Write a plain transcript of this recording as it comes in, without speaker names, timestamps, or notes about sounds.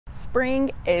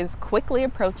Spring is quickly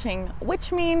approaching,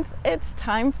 which means it's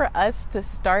time for us to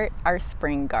start our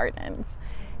spring gardens.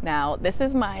 Now, this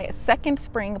is my second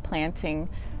spring planting,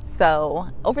 so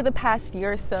over the past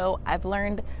year or so, I've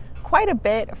learned quite a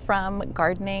bit from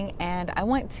gardening, and I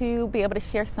want to be able to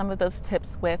share some of those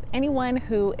tips with anyone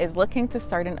who is looking to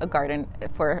start in a garden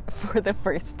for the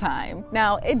first time.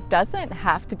 Now, it doesn't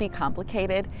have to be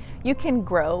complicated. You can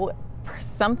grow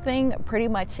something pretty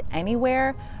much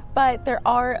anywhere, but there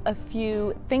are a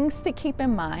few things to keep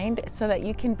in mind so that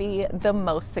you can be the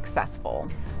most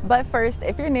successful. But first,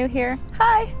 if you're new here,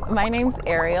 hi, my name's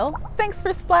Ariel. Thanks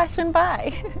for splashing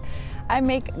by. I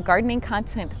make gardening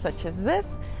content such as this,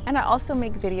 and I also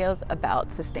make videos about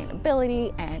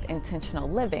sustainability and intentional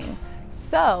living.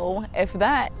 So if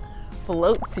that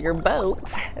floats your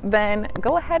boat, then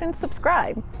go ahead and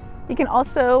subscribe. You can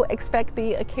also expect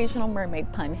the occasional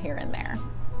mermaid pun here and there.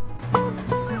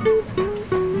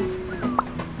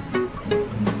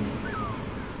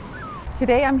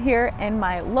 Today I'm here in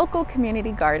my local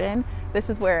community garden. This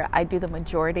is where I do the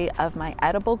majority of my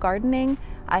edible gardening.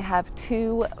 I have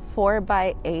 2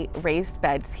 4x8 raised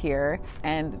beds here,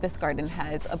 and this garden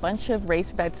has a bunch of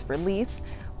raised beds for lease,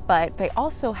 but they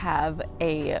also have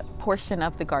a portion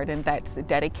of the garden that's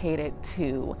dedicated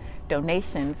to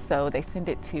donations. So they send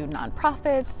it to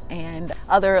nonprofits and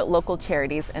other local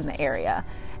charities in the area.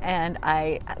 And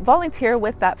I volunteer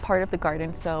with that part of the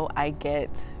garden, so I get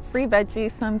free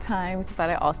veggies sometimes, but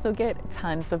I also get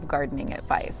tons of gardening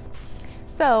advice.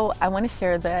 So I want to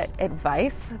share the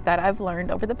advice that I've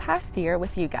learned over the past year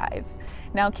with you guys.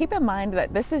 Now keep in mind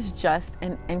that this is just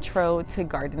an intro to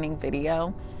gardening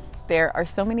video. There are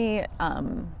so many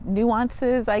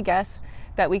nuances, I guess,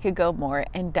 that we could go more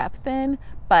in depth in,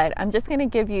 but I'm just going to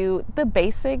give you the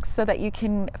basics so that you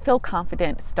can feel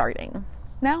confident starting.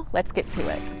 Now let's get to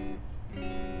it.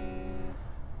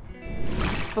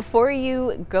 Before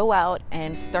you go out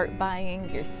and start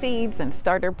buying your seeds and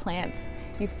starter plants,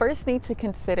 you first need to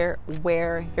consider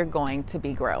where you're going to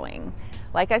be growing.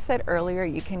 Like I said earlier,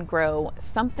 you can grow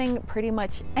something pretty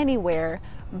much anywhere,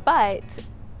 but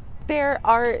there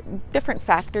are different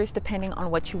factors depending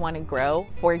on what you want to grow.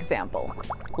 For example,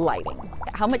 lighting.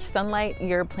 How much sunlight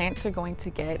your plants are going to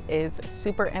get is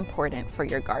super important for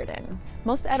your garden.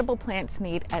 Most edible plants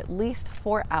need at least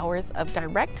 4 hours of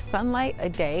direct sunlight a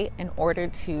day in order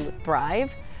to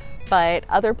thrive, but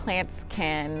other plants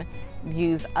can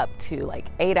use up to like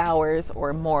 8 hours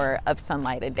or more of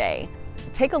sunlight a day.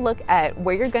 Take a look at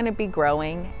where you're going to be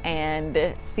growing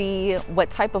and see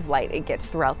what type of light it gets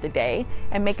throughout the day,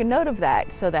 and make a note of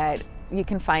that so that you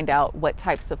can find out what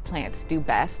types of plants do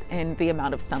best in the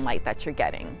amount of sunlight that you're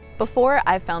getting. Before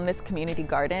I found this community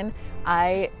garden,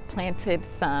 I planted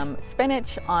some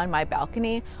spinach on my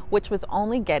balcony, which was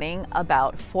only getting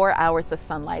about 4 hours of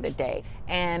sunlight a day.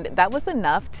 And that was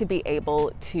enough to be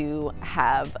able to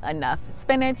have enough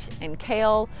spinach and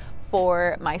kale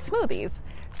for my smoothies.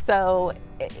 So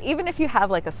even if you have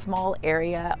like a small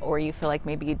area, or you feel like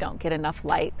maybe you don't get enough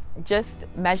light, just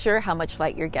measure how much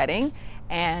light you're getting,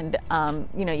 and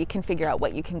you can figure out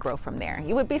what you can grow from there.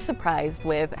 You would be surprised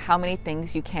with how many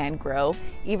things you can grow,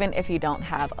 even if you don't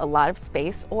have a lot of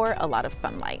space or a lot of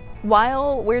sunlight.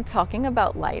 While we're talking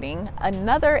about lighting,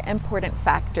 another important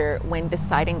factor when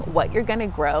deciding what you're going to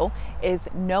grow is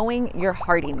knowing your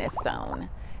hardiness zone.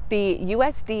 The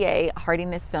USDA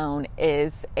hardiness zone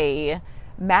is a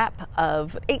map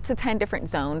of 8 to 10 different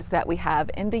zones that we have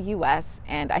in the US,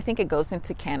 and I think it goes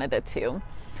into Canada too.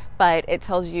 But it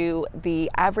tells you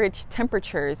the average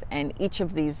temperatures in each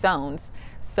of these zones.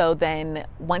 So then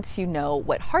once you know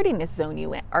what hardiness zone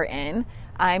you are in,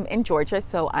 I'm in Georgia,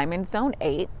 so I'm in zone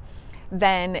 8,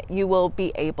 then you will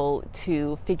be able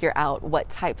to figure out what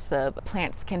types of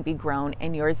plants can be grown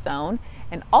in your zone.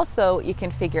 And also you can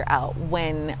figure out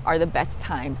when are the best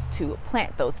times to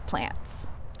plant those plants.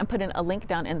 I'm putting a link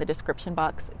down in the description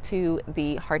box to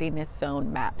the hardiness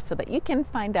zone map so that you can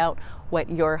find out what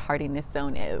your hardiness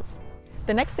zone is.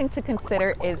 The next thing to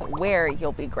consider is where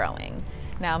you'll be growing.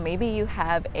 Now, maybe you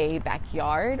have a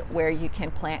backyard where you can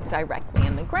plant directly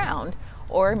in the ground,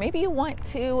 or maybe you want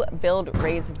to build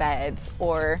raised beds,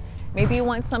 or maybe you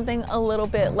want something a little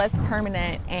bit less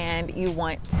permanent and you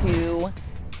want to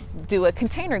do a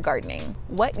container gardening.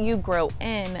 What you grow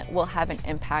in will have an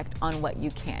impact on what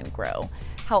you can grow.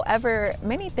 However,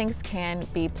 many things can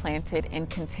be planted in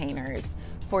containers.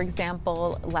 For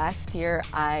example, last year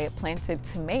I planted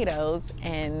tomatoes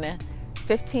in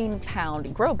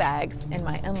 15-pound grow bags in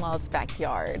my in-laws'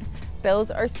 backyard.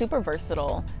 Those are super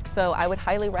versatile, so I would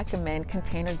highly recommend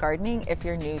container gardening if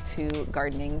you're new to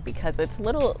gardening, because it's a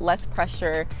little less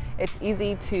pressure, it's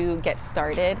easy to get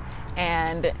started,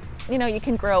 and you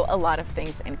can grow a lot of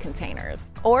things in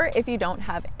containers. Or if you don't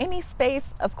have any space,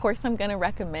 of course, I'm going to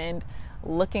recommend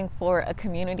looking for a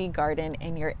community garden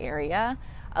in your area.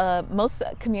 Most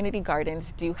community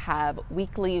gardens do have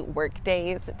weekly work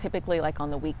days, typically like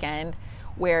on the weekend,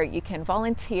 where you can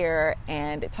volunteer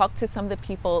and talk to some of the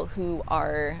people who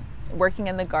are working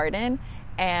in the garden,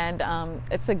 and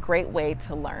it's a great way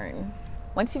to learn.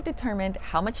 Once you've determined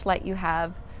how much light you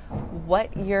have,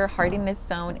 what your hardiness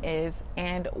zone is,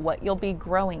 and what you'll be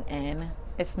growing in,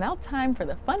 it's now time for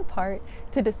the fun part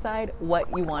to decide what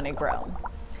you want to grow.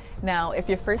 Now, if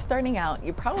you're first starting out,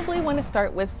 you probably want to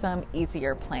start with some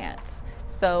easier plants.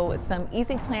 So some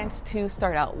easy plants to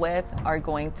start out with are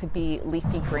going to be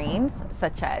leafy greens,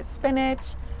 such as spinach,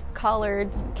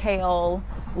 collards, kale,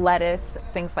 lettuce,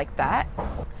 things like that.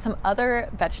 Some other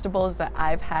vegetables that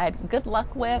I've had good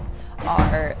luck with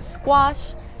are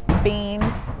squash,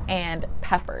 beans, and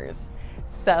peppers.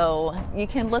 So you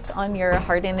can look on your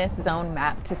hardiness zone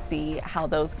map to see how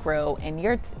those grow in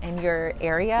your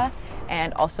area,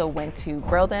 and also when to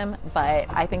grow them, but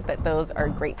I think that those are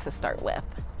great to start with.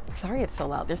 Sorry it's so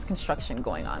loud, there's construction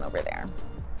going on over there.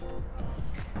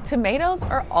 Tomatoes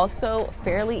are also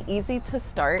fairly easy to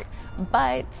start,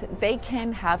 but they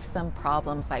can have some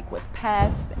problems like with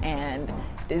pests and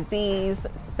disease,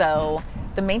 so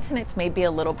the maintenance may be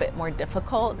a little bit more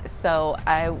difficult, so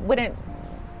I wouldn't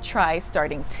try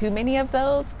starting too many of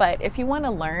those, but if you want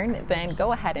to learn, then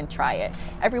go ahead and try it.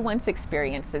 Everyone's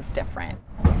experience is different.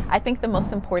 I think the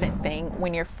most important thing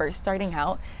when you're first starting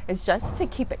out is just to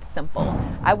keep it simple.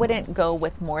 I wouldn't go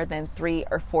with more than 3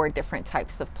 or 4 different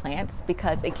types of plants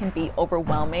because it can be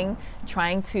overwhelming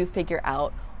trying to figure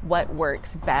out what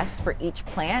works best for each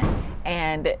plant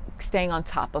and staying on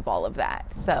top of all of that.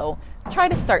 So try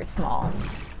to start small.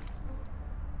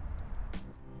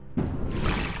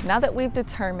 Now that we've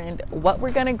determined what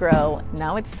we're going to grow,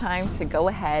 now it's time to go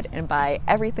ahead and buy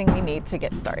everything we need to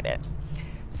get started.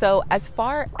 So as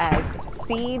far as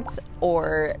seeds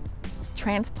or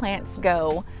transplants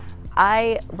go,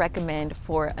 I recommend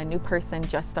for a new person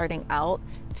just starting out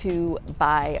to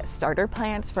buy starter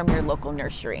plants from your local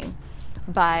nursery.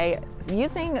 By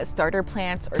using starter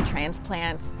plants or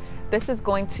transplants, this is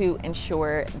going to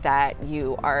ensure that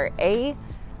you are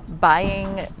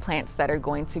buying plants that are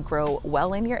going to grow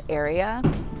well in your area.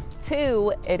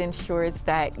 2, it ensures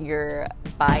that you're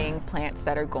buying plants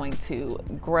that are going to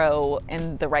grow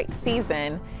in the right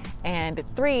season. And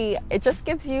 3, it just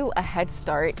gives you a head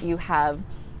start. You have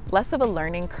less of a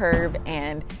learning curve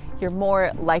and you're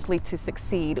more likely to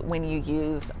succeed when you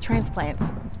use transplants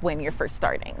when you're first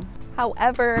starting.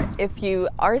 However, if you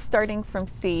are starting from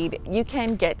seed, you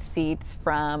can get seeds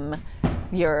from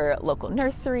your local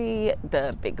nursery,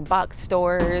 the big box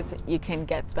stores. You can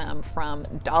get them from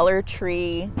Dollar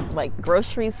Tree, like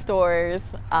grocery stores,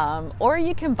 or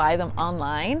you can buy them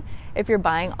online. If you're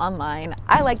buying online,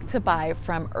 I like to buy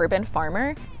from Urban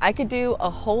Farmer. I could do a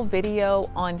whole video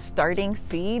on starting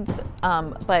seeds,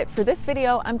 but for this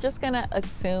video, I'm just gonna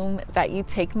assume that you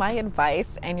take my advice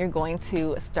and you're going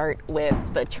to start with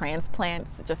the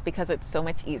transplants just because it's so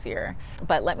much easier.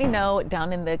 But let me know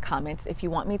down in the comments if you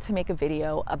want me to make a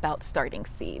video about starting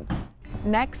seeds.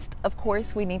 Next, of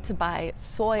course, we need to buy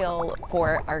soil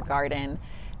for our garden.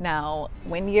 Now,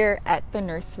 when you're at the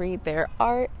nursery, there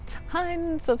are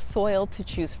tons of soil to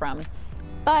choose from,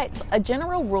 but a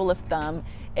general rule of thumb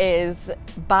is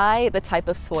buy the type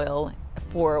of soil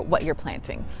for what you're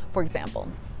planting. For example,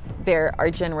 there are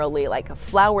generally like a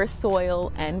flower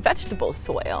soil and vegetable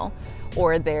soil,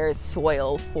 or there's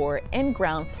soil for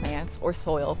in-ground plants or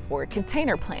soil for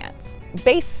container plants.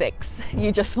 Basics,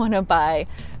 you just want to buy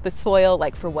the soil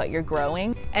like for what you're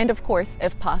growing, and of course,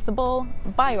 if possible,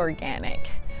 buy organic.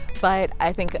 But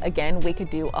I think, again, we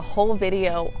could do a whole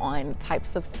video on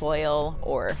types of soil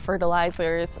or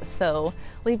fertilizers, so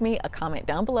leave me a comment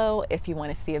down below if you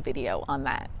want to see a video on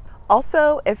that.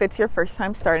 Also, if it's your first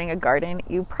time starting a garden,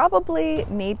 you probably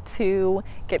need to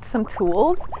get some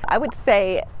tools. I would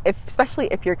say, especially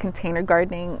if you're container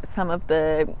gardening, some of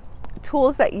the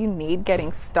tools that you need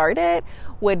getting started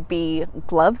would be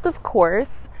gloves, of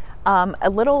course, a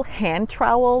little hand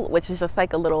trowel, which is just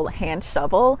like a little hand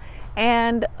shovel,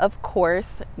 and of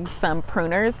course some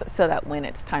pruners so that when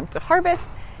it's time to harvest,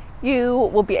 you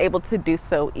will be able to do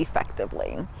so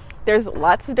effectively. There's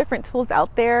lots of different tools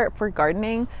out there for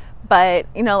gardening, but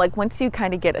like once you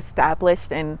kind of get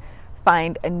established and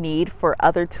find a need for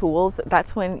other tools,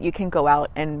 that's when you can go out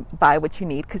and buy what you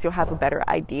need because you'll have a better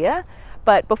idea.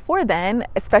 But before then,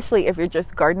 especially if you're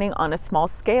just gardening on a small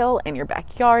scale in your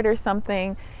backyard or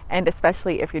something, and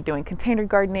especially if you're doing container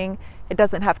gardening, it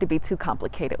doesn't have to be too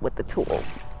complicated with the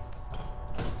tools.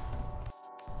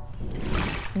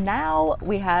 Now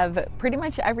we have pretty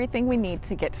much everything we need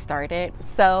to get started.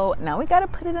 So now we got to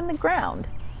put it in the ground.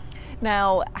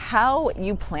 Now, how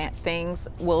you plant things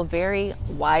will vary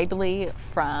widely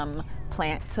from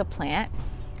plant to plant.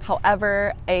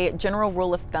 However, a general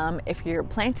rule of thumb, if you're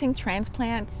planting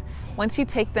transplants, once you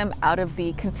take them out of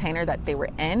the container that they were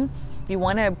in, you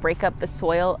want to break up the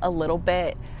soil a little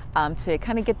bit to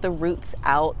kind of get the roots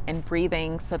out and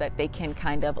breathing so that they can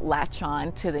kind of latch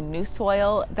on to the new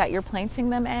soil that you're planting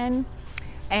them in.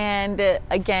 And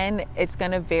again, it's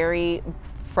going to vary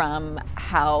from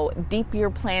how deep you're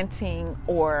planting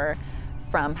or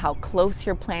from how close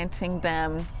you're planting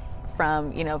them,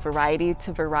 from variety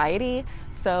to variety.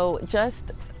 So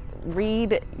just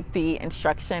read the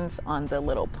instructions on the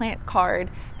little plant card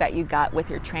that you got with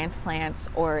your transplants,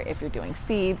 or if you're doing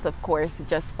seeds, of course,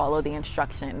 just follow the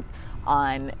instructions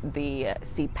on the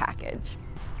seed package.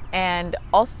 And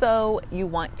also, you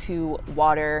want to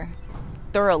water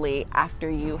thoroughly after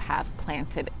you have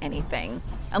planted anything,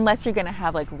 unless you're going to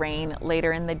have like rain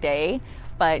later in the day.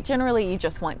 But generally, you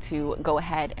just want to go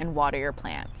ahead and water your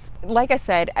plants. Like I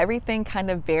said, everything kind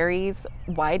of varies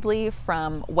widely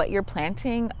from what you're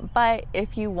planting. But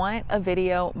if you want a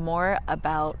video more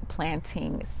about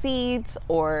planting seeds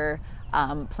or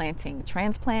planting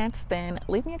transplants, then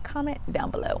leave me a comment down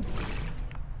below.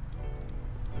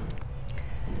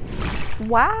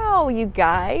 Wow, you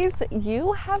guys,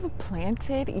 you have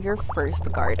planted your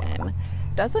first garden.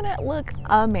 Doesn't it look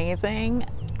amazing?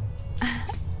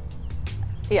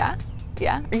 Yeah.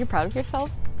 Are you proud of yourself?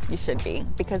 You should be,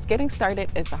 because getting started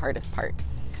is the hardest part.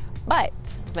 But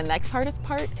the next hardest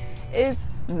part is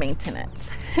maintenance.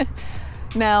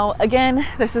 Now, again,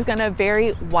 this is going to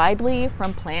vary widely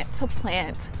from plant to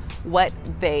plant what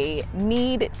they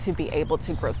need to be able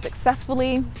to grow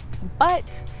successfully. But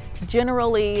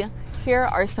generally, here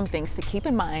are some things to keep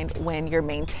in mind when you're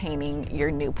maintaining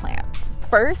your new plants.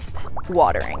 First,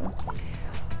 watering.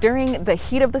 During the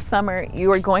heat of the summer,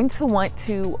 you are going to want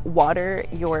to water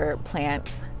your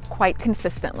plants quite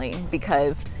consistently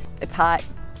because it's hot,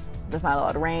 there's not a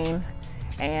lot of rain,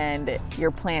 and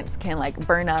your plants can like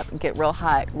burn up, get real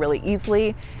hot really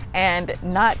easily. And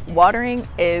not watering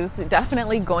is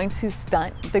definitely going to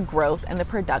stunt the growth and the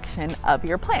production of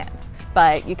your plants.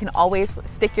 But you can always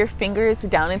stick your fingers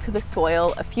down into the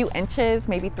soil a few inches,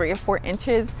 maybe 3 or 4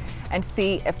 inches, and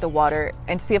see if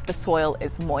the soil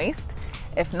is moist.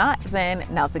 If not, then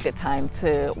now's a good time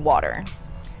to water.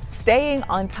 Staying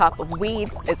on top of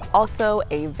weeds is also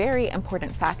a very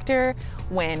important factor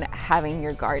when having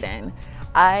your garden.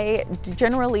 I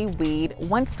generally weed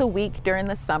once a week during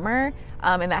the summer,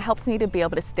 and that helps me to be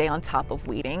able to stay on top of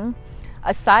weeding.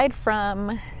 Aside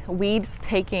from weeds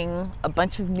taking a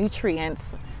bunch of nutrients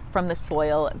from the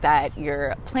soil that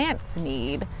your plants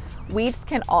need, weeds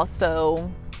can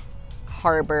also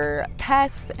harbor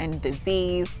pests and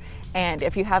disease. And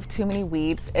if you have too many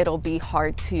weeds, it'll be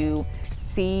hard to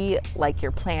see like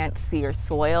your plants, see your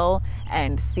soil,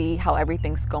 and see how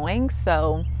everything's going.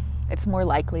 So it's more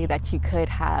likely that you could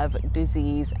have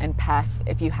disease and pests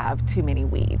if you have too many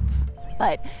weeds.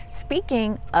 But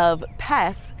speaking of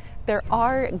pests, there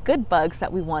are good bugs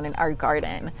that we want in our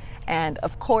garden. And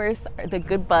of course, the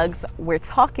good bugs we're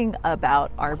talking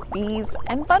about are bees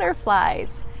and butterflies.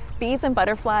 Bees and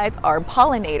butterflies are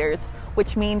pollinators,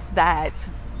 which means that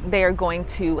they are going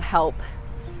to help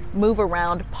move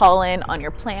around pollen on your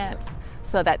plants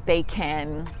so that they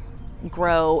can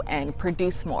grow and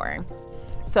produce more.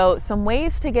 So some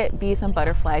ways to get bees and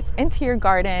butterflies into your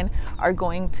garden are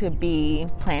going to be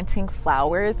planting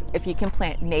flowers. If you can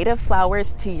plant native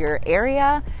flowers to your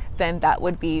area, then that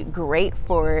would be great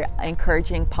for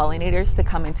encouraging pollinators to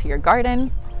come into your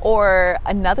garden. Or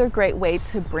another great way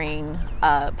to bring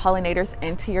pollinators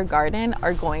into your garden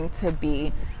are going to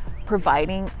be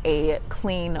providing a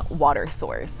clean water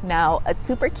source. Now, a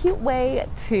super cute way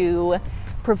to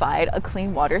provide a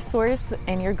clean water source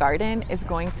in your garden is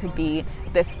going to be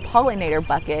this pollinator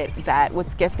bucket that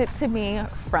was gifted to me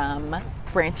from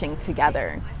Branching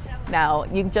Together. Now,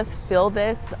 you just fill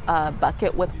this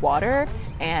bucket with water,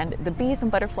 and the bees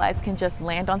and butterflies can just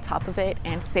land on top of it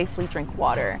and safely drink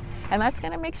water. And that's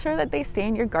going to make sure that they stay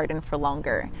in your garden for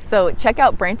longer. So check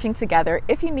out Branching Together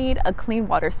if you need a clean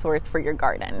water source for your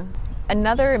garden.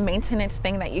 Another maintenance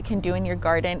thing that you can do in your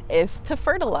garden is to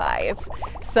fertilize.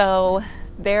 So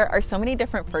there are so many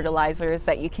different fertilizers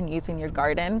that you can use in your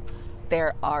garden.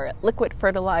 There are liquid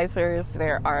fertilizers,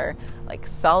 there are like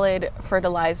solid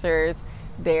fertilizers,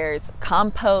 there's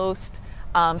compost.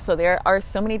 So there are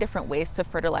so many different ways to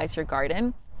fertilize your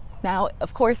garden. Now,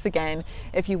 of course, again,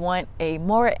 if you want a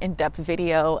more in-depth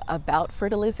video about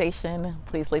fertilization,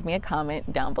 please leave me a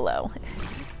comment down below.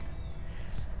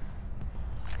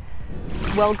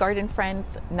 Well, garden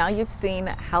friends, now you've seen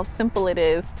how simple it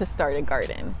is to start a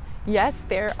garden. Yes,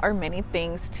 there are many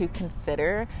things to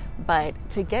consider, but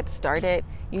to get started,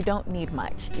 you don't need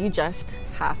much. You just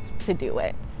have to do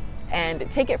it. And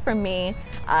take it from me,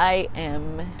 I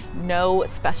am no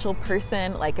special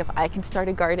person. Like, if I can start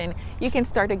a garden, you can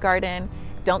start a garden.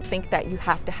 Don't think that you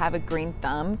have to have a green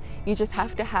thumb. You just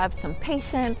have to have some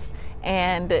patience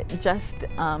and just,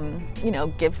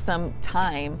 give some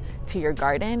time to your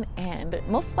garden, and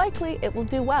most likely it will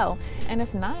do well. And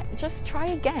if not, just try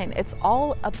again. It's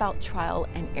all about trial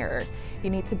and error. You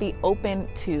need to be open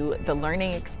to the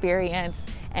learning experience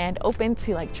and open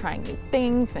to trying new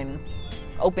things and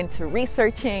open to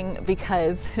researching,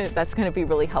 because that's going to be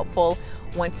really helpful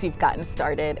once you've gotten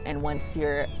started and once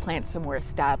your plants are more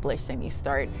established and you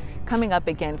start coming up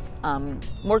against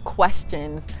more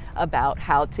questions about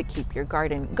how to keep your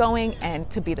garden going and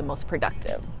to be the most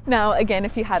productive. Now, again,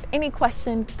 if you have any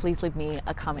questions, please leave me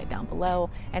a comment down below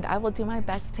and I will do my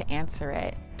best to answer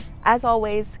it. As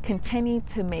always, continue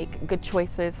to make good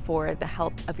choices for the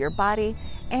health of your body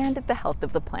and the health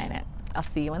of the planet. I'll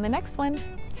see you in the next one.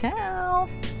 Ciao.